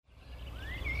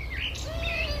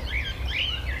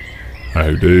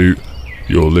How do?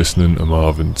 You're listening to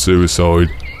Marvin Suicide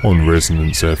on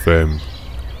Resonance FM.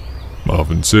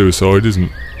 Marvin Suicide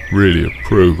isn't really a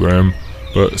programme,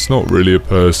 but it's not really a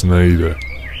person either.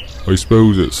 I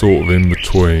suppose it's sort of in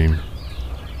between.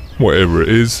 Whatever it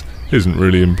is, isn't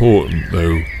really important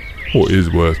though. What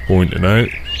is worth pointing out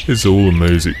is all the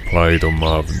music played on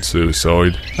Marvin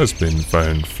Suicide has been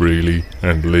found freely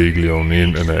and legally on the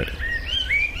internet.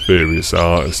 Various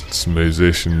artists,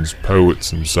 musicians,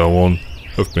 poets and so on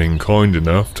have been kind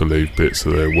enough to leave bits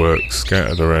of their work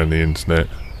scattered around the internet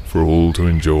for all to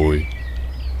enjoy.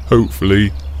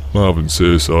 Hopefully, Marvin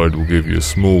Suicide will give you a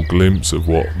small glimpse of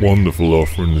what wonderful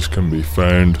offerings can be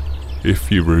found if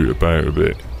you root about a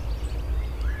bit.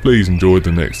 Please enjoy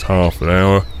the next half an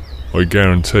hour. I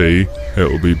guarantee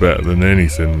it'll be better than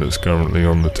anything that's currently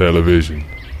on the television.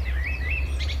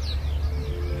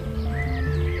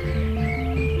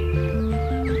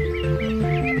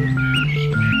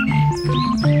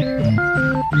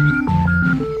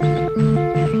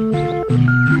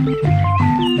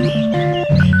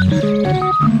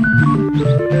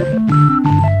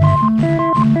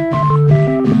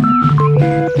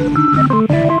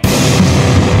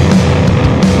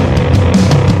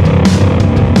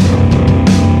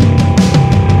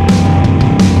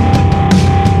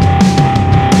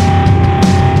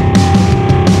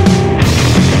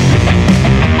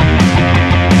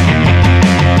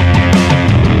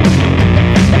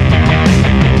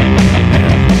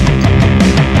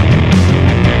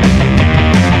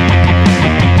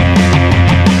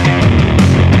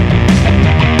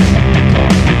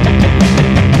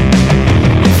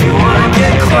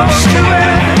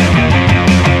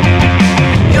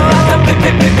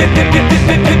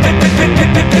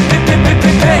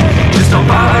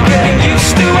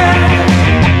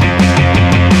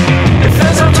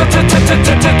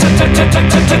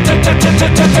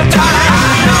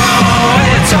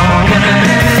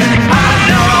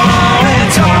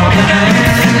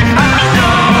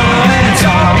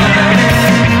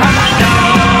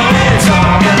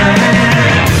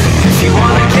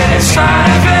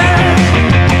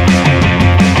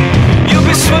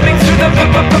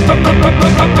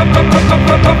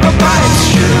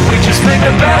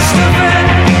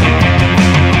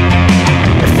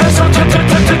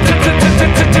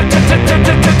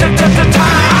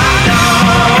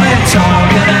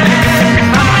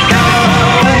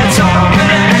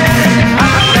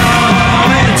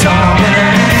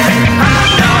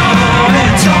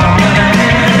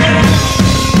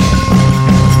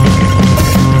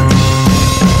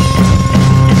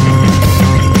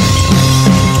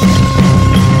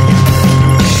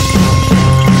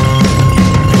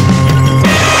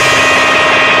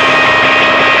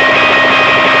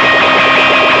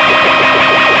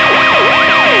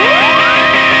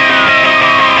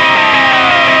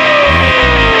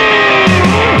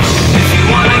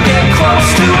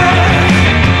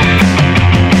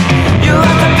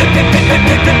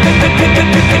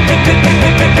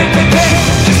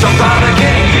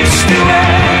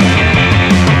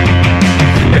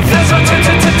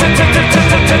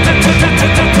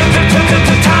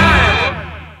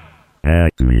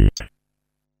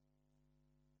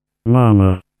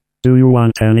 Mama, do you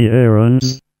want any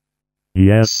errands?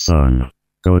 Yes, son.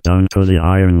 Go down to the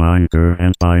ironmonger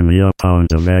and buy me a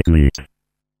pound of egg meat.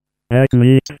 Egg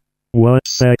meat?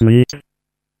 What's egg meat?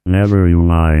 Never you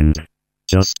mind.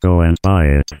 Just go and buy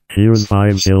it. Here's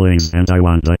 5 shillings and I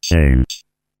want the change.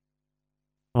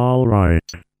 Alright.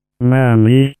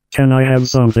 Mammy, can I have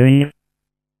something?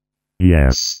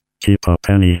 Yes. Keep a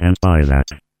penny and buy that.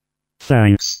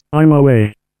 Thanks, I'm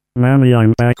away. Mammy,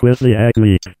 I'm back with the egg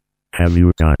meat. Have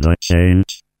you got the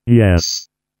change? Yes.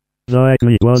 The egg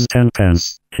meat was 10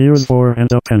 pence. Here's 4 and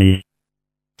a penny.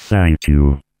 Thank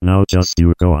you. Now just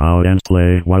you go out and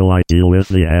play while I deal with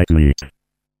the egg meat.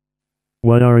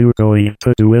 What are you going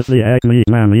to do with the egg meat,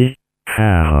 Mammy?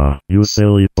 Ha, you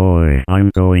silly boy. I'm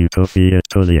going to feed it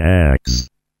to the eggs.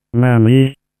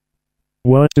 Mammy?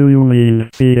 What do you mean,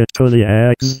 feed it to the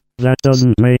eggs? That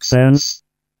doesn't make sense.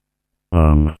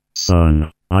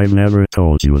 Son, I've never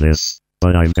told you this,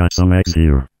 but I've got some eggs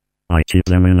here. I keep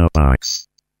them in a box.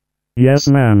 Yes,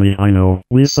 Mammy, I know.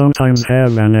 We sometimes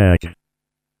have an egg.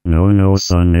 No,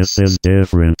 son, this is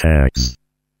different eggs.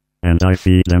 And I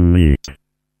feed them meat.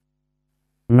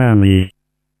 Mammy,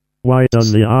 why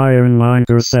does the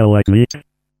ironmonger sell egg meat?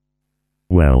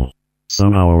 Well,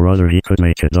 somehow or other he could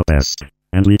make it the best,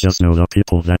 and we just know the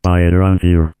people that buy it around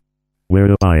here. Where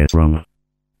to buy it from?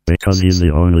 Because he's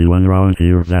the only one around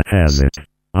here that has it.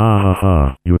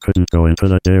 You couldn't go into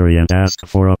the dairy and ask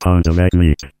for a pound of egg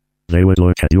meat. They would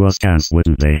look at you askance,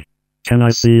 wouldn't they? Can I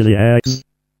see the eggs?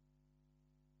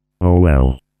 Oh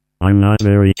well. I'm not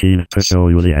very keen to show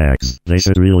you the eggs. They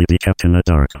should really be kept in the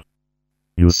dark.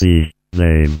 You see,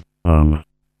 they've,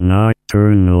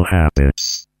 nocturnal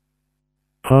habits.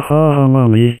 Ha ha ha,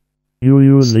 Mummy. You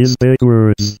use these big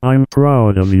words. I'm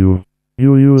proud of you.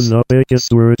 You use the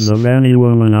biggest words of any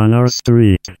woman on our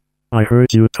street. I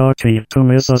heard you talking to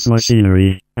Mrs.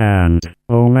 Machinery, and,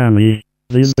 oh mammy,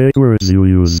 these big words you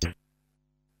used.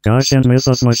 Gosh, and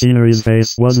Mrs. Machinery's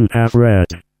face wasn't half red.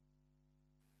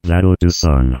 That'll do,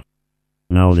 son.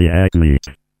 Now the egg meat.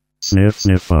 Sniff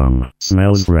sniff,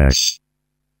 smells fresh.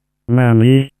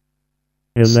 Mammy,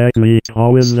 is egg meat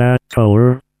always that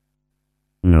color?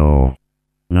 No,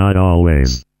 not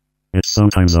always. It's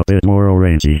sometimes a bit more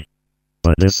orangey.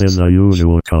 But this is the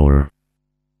usual color.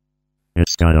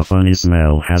 It's got a funny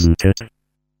smell, hasn't it?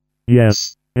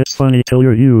 Yes, it's funny till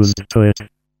you're used to it.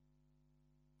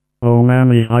 Oh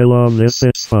mammy, I love this,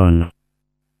 it's fun.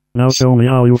 Now show me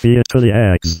how you feed it to the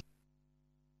eggs.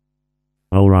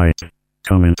 Alright,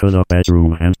 come into the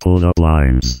bedroom and pull the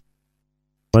blinds.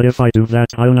 But if I do that,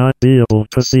 I'll not be able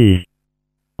to see.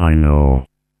 I know.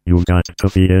 You've got to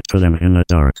feed it to them in the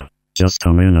dark. Just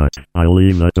a minute, I'll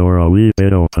leave the door a wee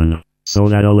bit open, so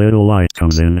that a little light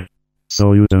comes in,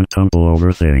 so you don't tumble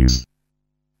over things.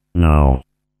 Now,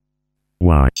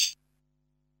 watch.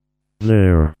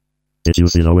 There. Did you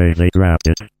see the way they grabbed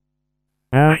it?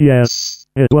 Ah yes,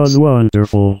 it was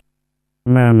wonderful.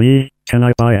 Mammy, can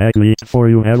I buy egg meat for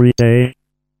you every day?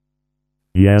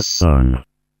 Yes, son.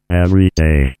 Every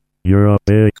day. You're a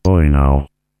big boy now.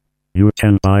 You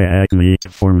can buy egg meat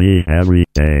for me every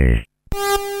day.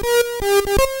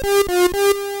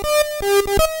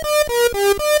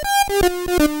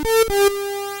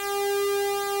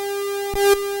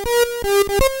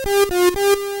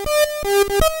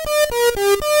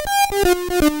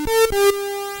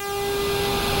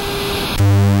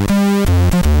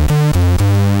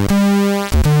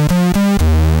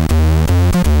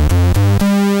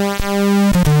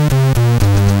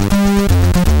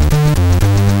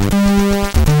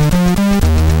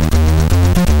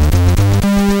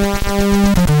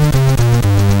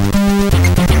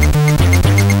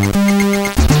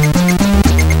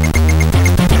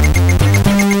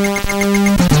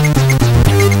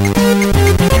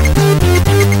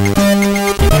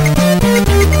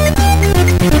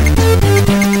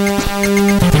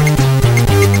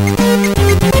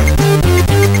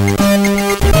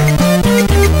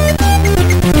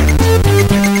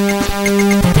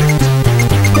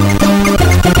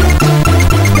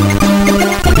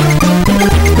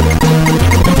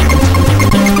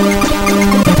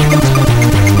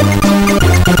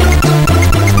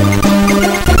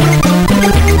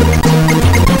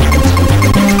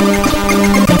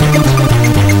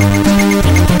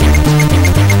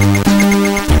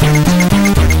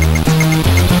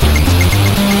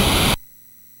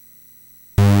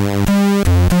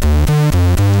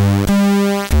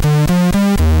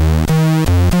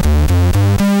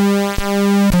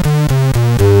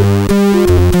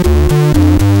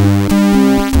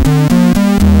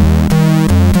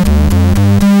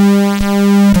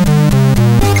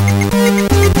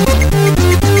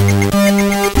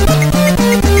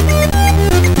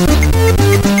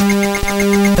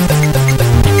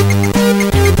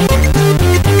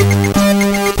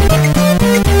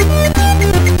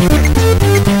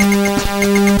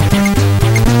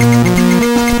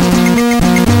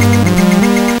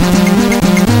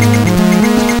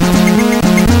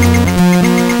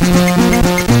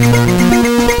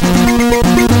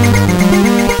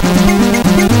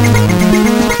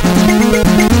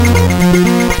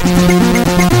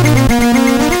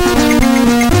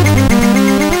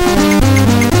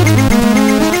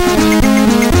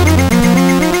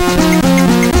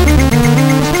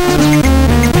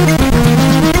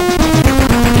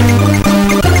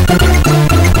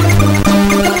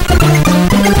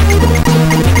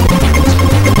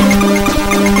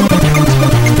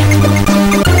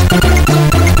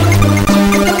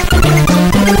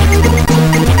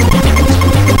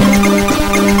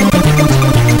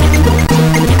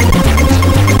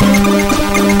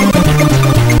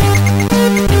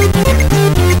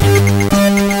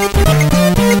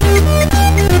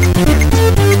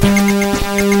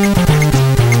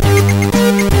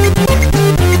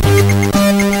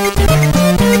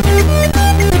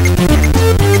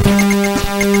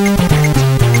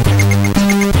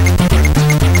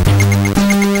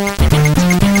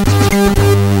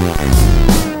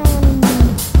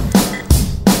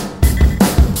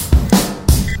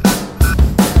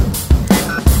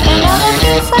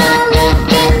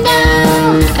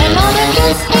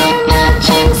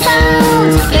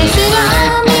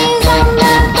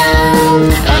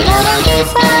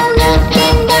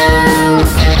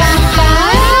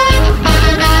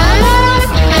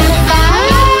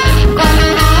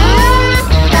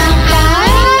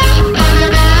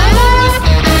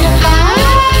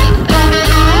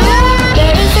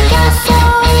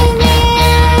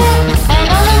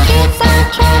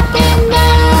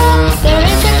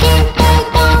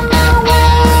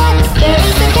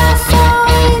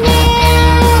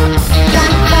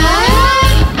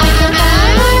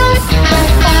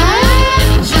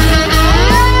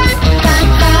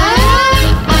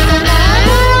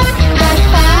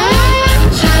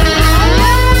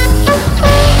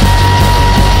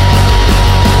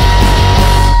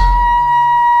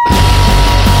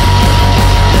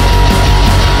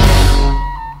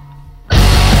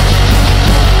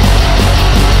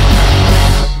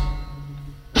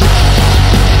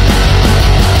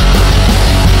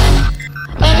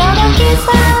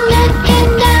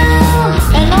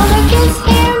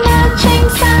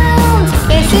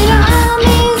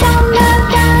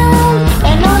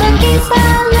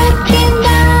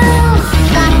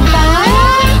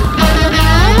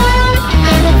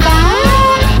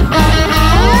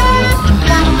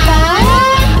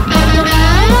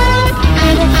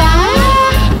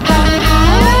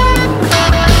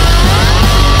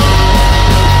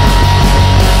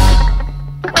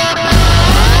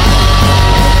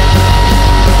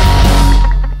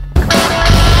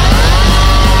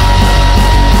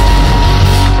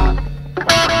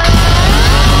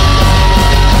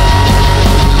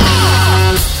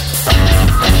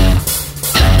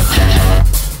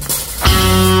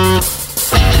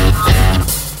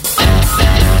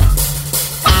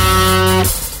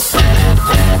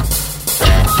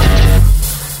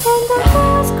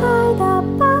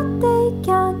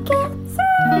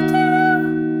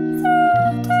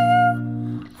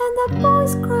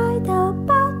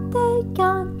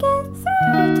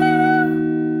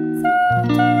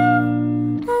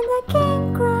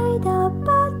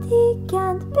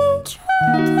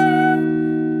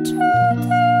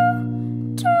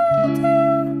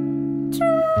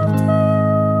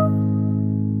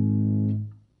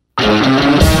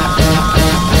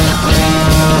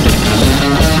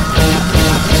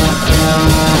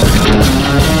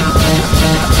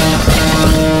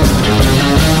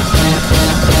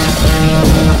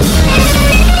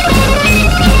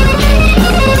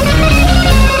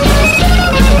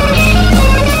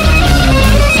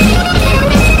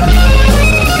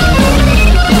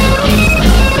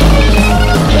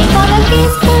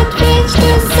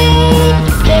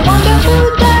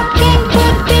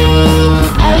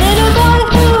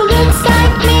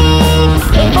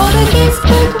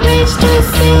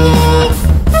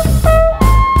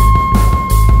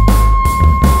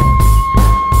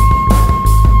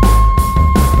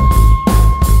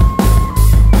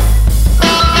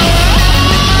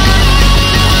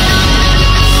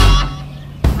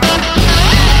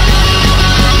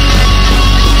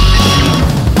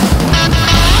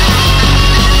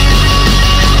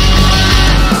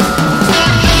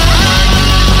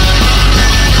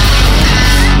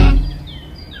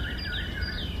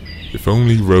 If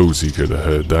only Rosie could have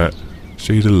heard that,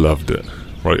 she'd have loved it.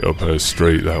 Right up her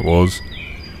street, that was.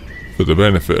 For the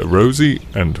benefit of Rosie,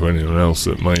 and to anyone else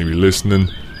that may be listening,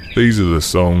 these are the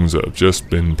songs that have just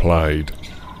been played.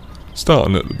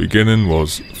 Starting at the beginning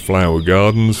was Flower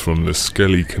Gardens from the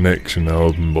Skelly Connection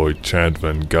album by Chad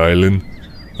Van Galen.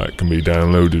 That can be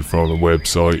downloaded from the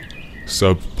website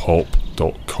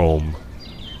subpop.com.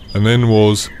 And then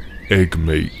was Egg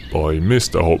Meat by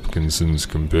Mr. Hopkinson's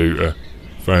Computer,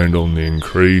 found on the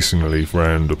increasingly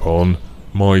frowned upon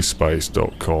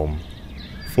myspace.com.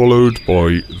 Followed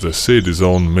by The Sid Is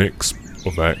On mix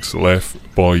of Axel F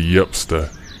by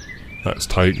Yupster. That's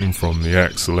taken from the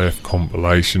Axel F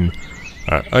compilation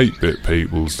at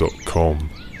 8bitpeoples.com.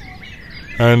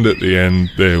 And at the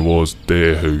end there was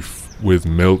Deerhoof with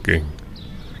Milking,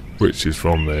 which is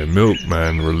from their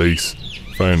Milkman release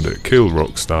found at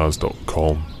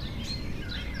killrockstars.com.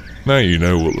 Now you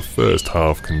know what the first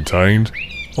half contained,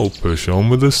 I'll push on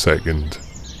with the second.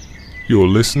 You're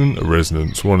listening to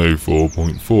Resonance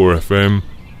 104.4 FM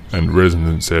and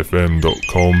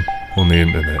resonancefm.com on the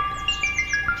internet.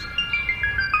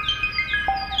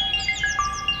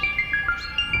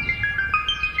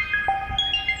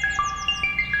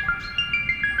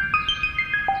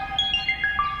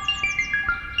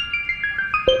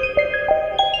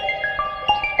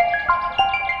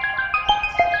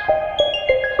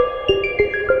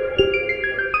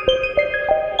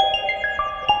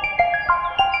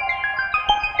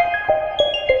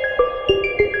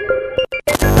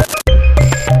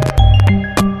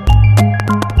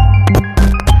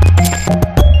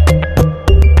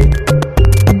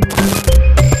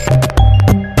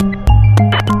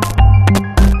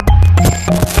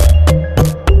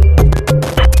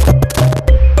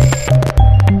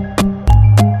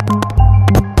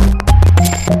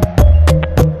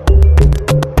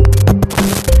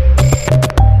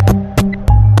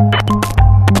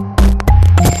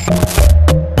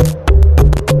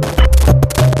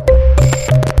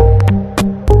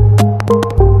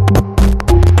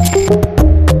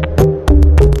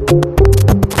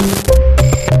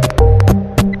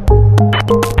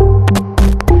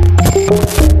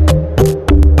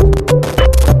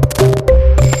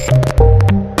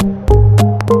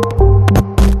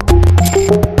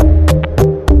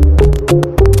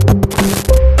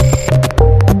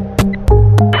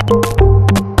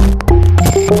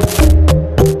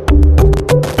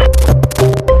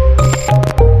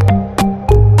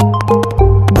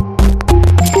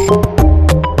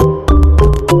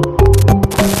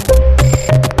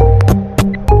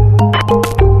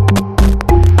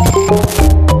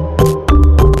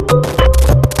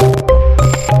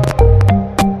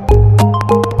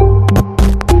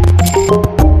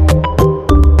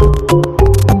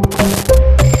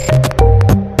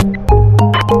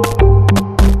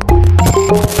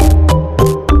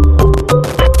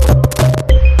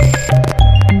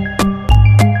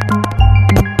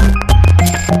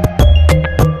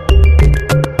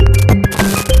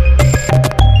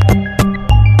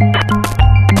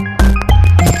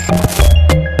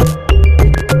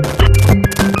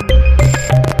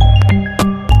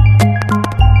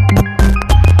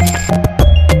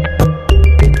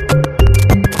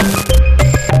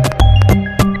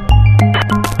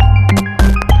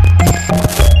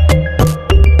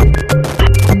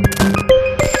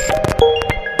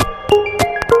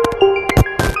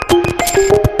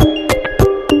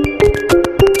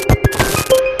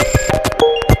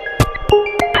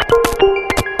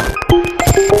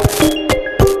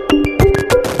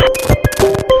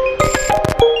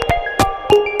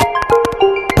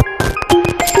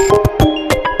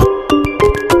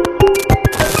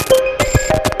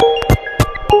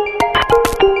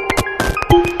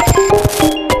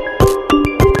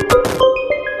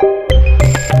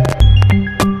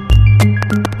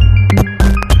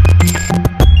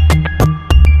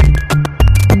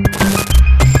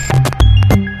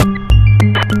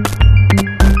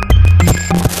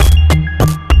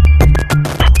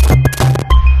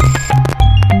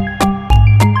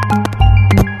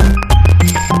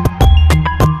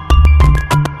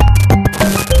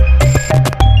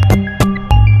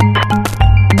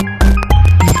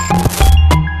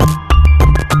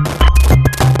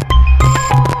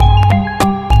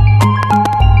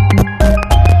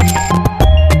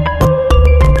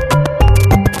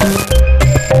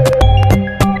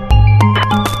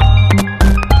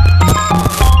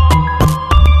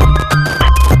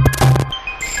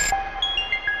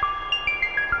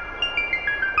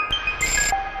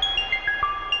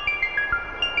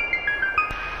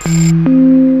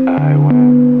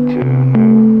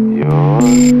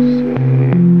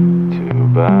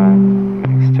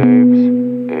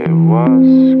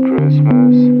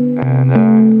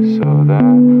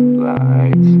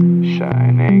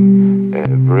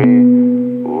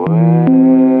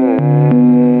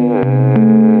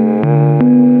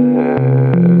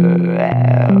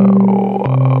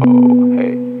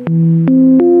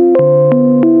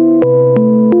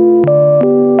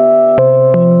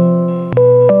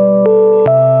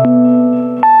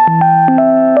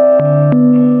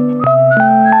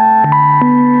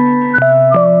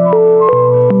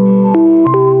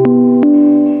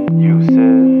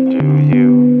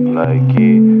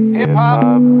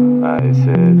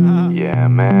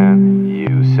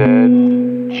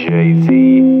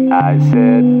 I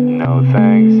said no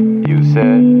thanks. You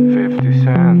said 50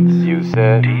 cents. You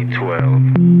said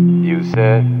D12. You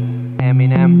said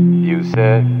Eminem. You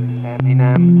said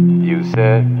Eminem. You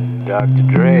said Dr.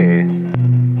 Dre.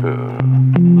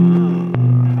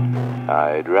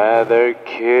 I'd rather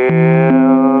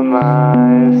kill myself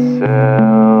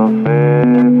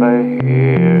if I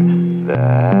hear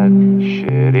that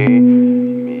shitty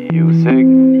music.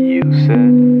 You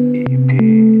said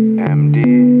EPMD.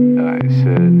 I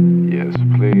said yes,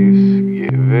 please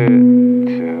give it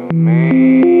to me.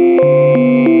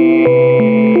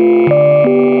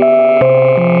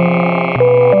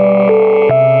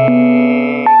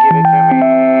 Give it to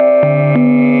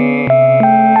me.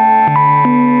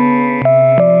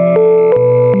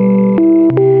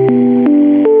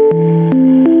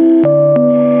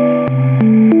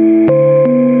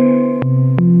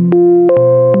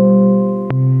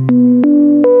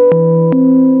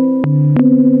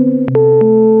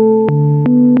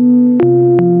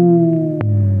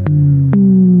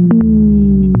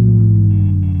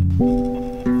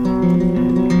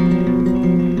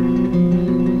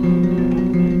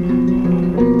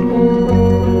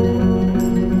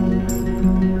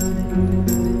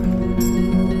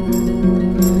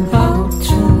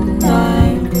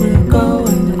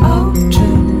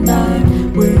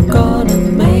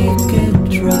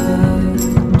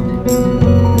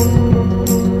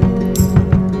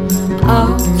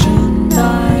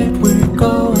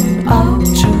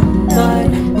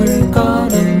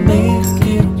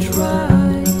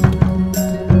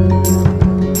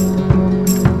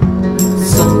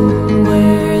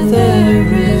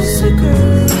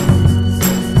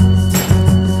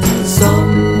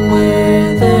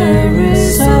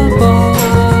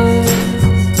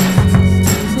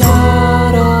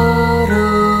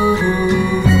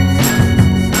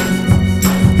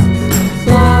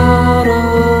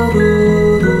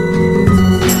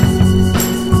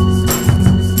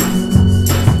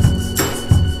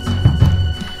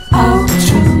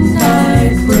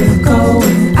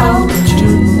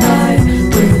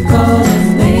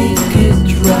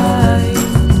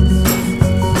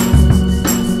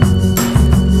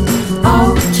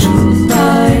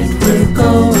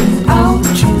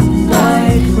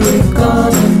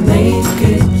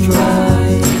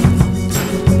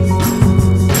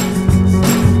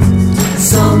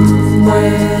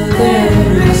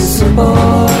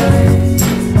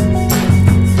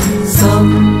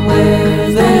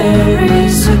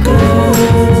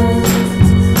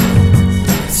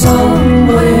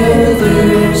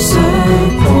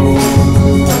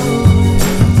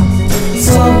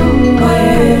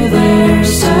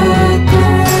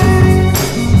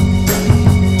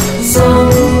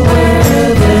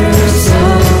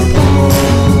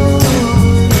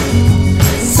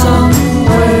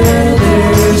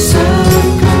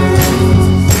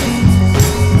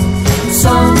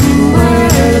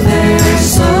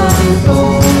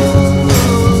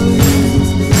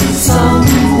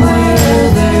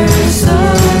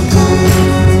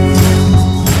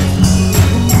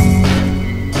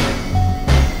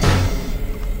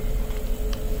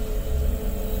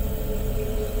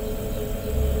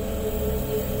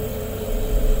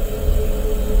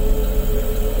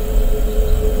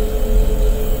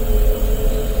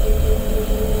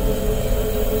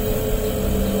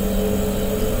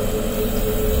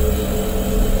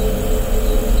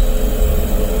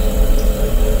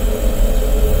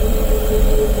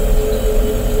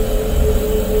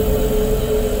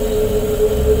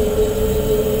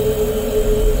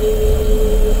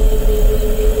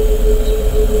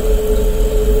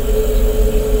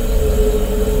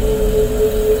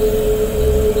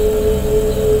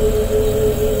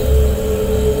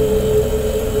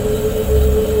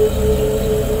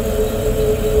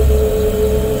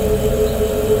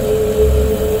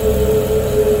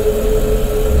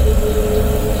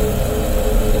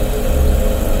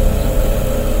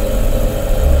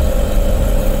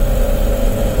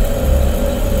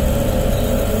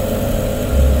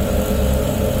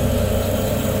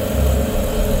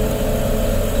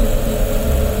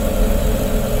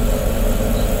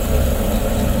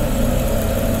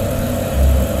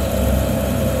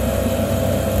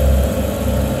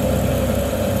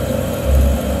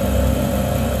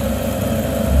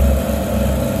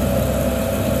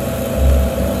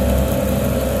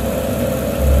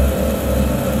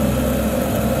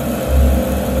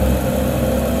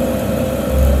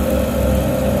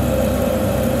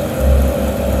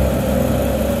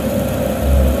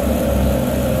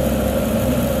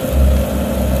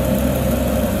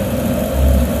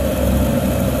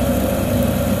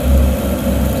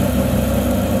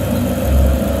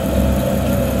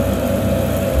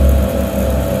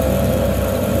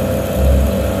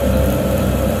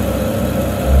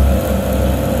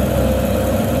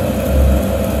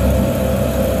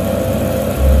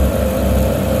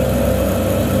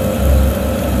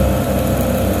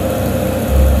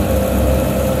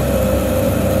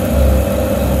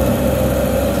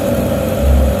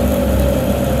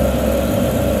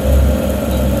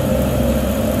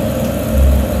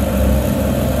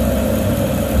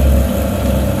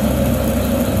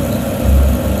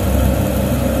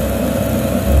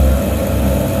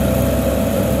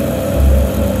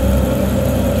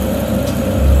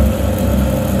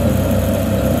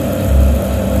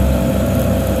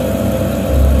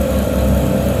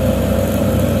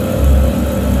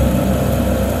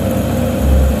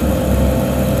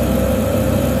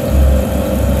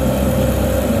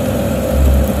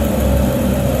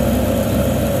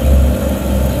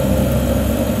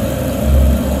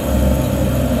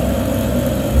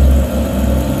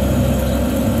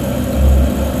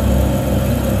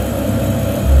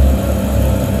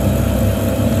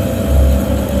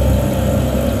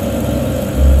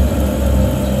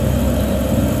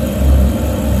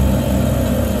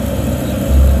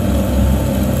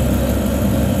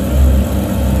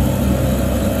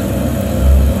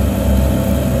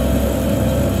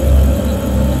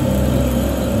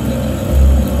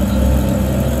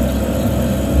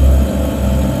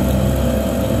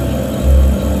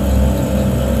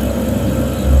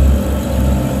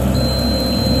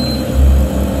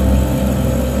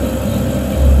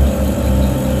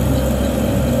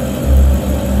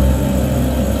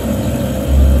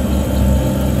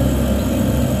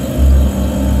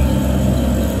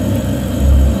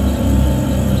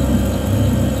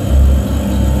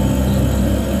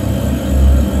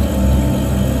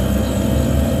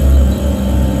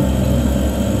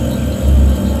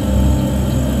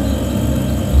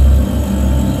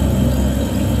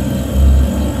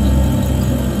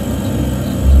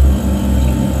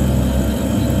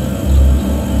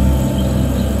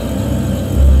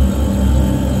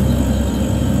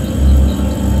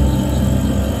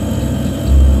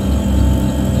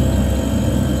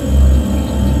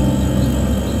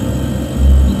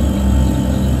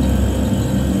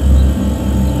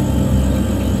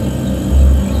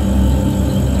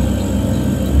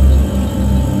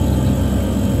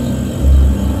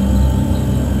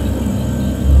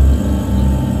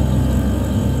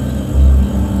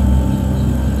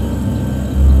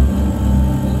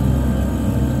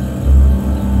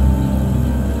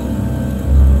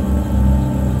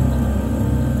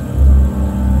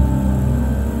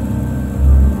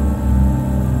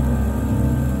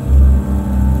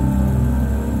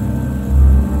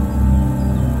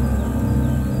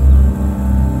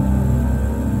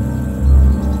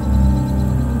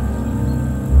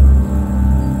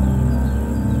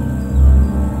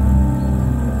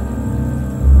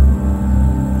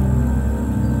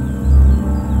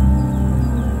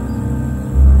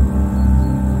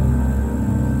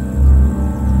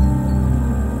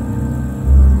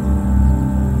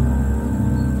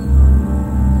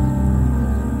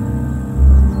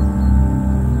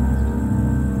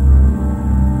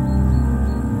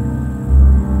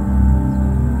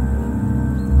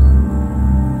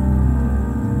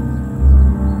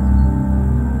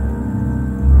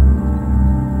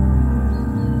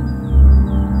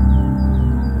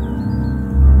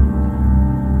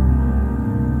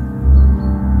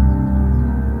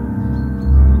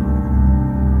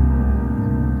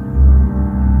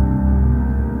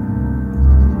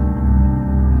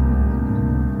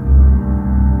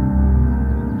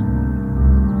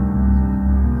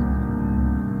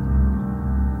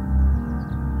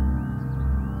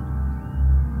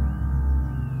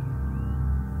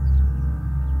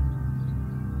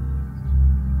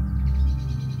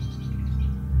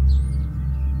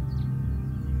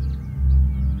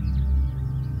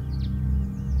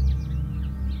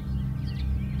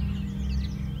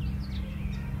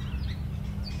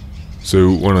 so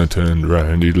when I turned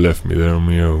around he'd left me there on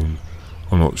my own.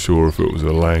 I'm not sure if it was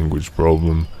a language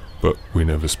problem, but we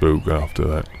never spoke after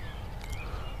that.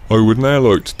 I would now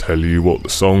like to tell you what the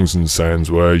songs and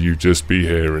sounds were you just be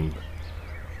hearing.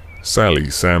 Sally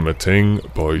Samating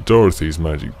by Dorothy's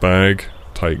Magic Bag,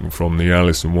 taken from the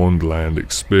Alice in Wonderland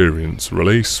Experience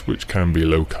release, which can be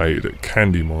located at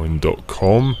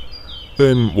candymine.com.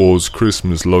 Then was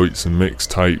Christmas Lights and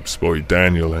Mixtapes by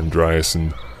Daniel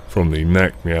Andreasen from the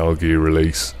Nakmialgi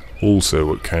release,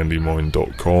 also at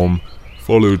candymine.com,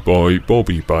 followed by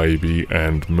Bobby Baby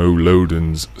and Mo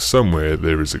Loden's Somewhere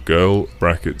There Is a Girl,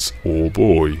 brackets or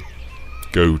boy.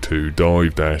 Go to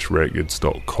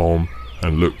dive-records.com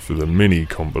and look for the mini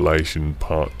compilation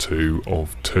part 2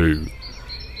 of 2.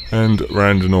 And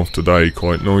rounding off today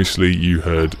quite nicely, you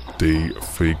heard De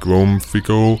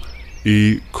Figo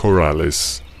e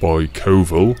Corrales by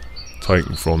Koval,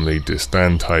 taken from the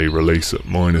Distante release at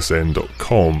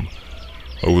 -n.com.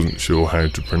 I wasn't sure how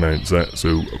to pronounce that,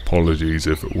 so apologies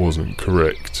if it wasn't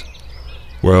correct.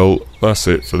 Well, that's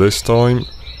it for this time.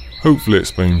 Hopefully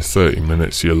it's been 30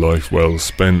 minutes of your life well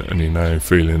spent and you're now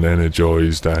feeling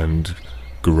energised and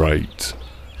great.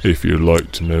 If you'd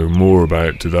like to know more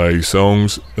about today's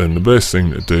songs, then the best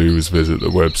thing to do is visit the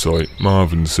website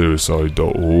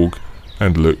marvinsuicide.org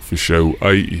and look for show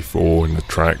 84 in the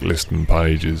track listing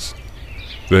pages.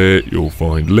 There you'll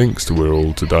find links to where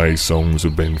all today's songs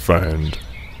have been found.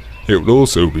 It would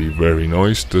also be very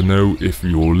nice to know if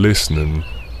you're listening.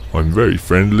 I'm very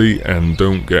friendly and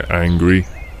don't get angry,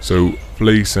 so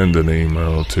please send an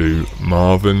email to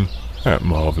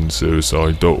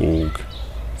marvin@marvinsuicide.org.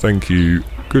 Thank you,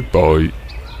 goodbye.